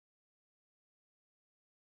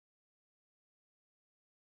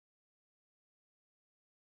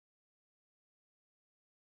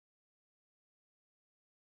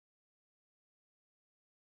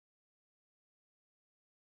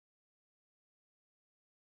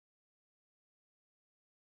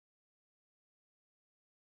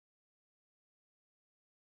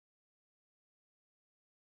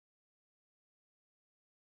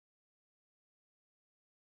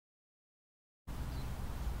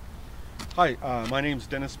Hi, my name is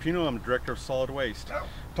Dennis Pino. I'm Director of Solid Waste.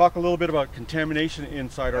 Talk a little bit about contamination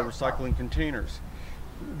inside our recycling containers.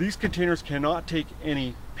 These containers cannot take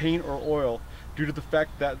any paint or oil due to the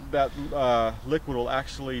fact that liquid will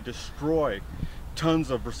actually destroy tons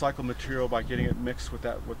of recycled material by getting it mixed with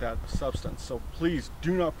that substance. So please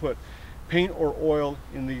do not put paint or oil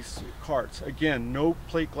in these carts. Again, no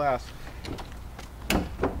plate glass.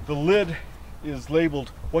 The lid is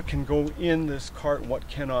labeled what can go in this cart and what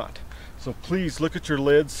cannot. So please look at your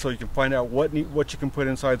lids so you can find out what you can put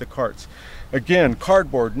inside the carts. Again,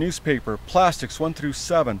 cardboard, newspaper, plastics 1 through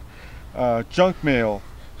 7, junk mail,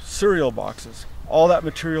 cereal boxes, all that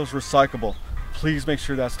material is recyclable. Please make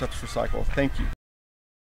sure that stuff's recycled. Thank you.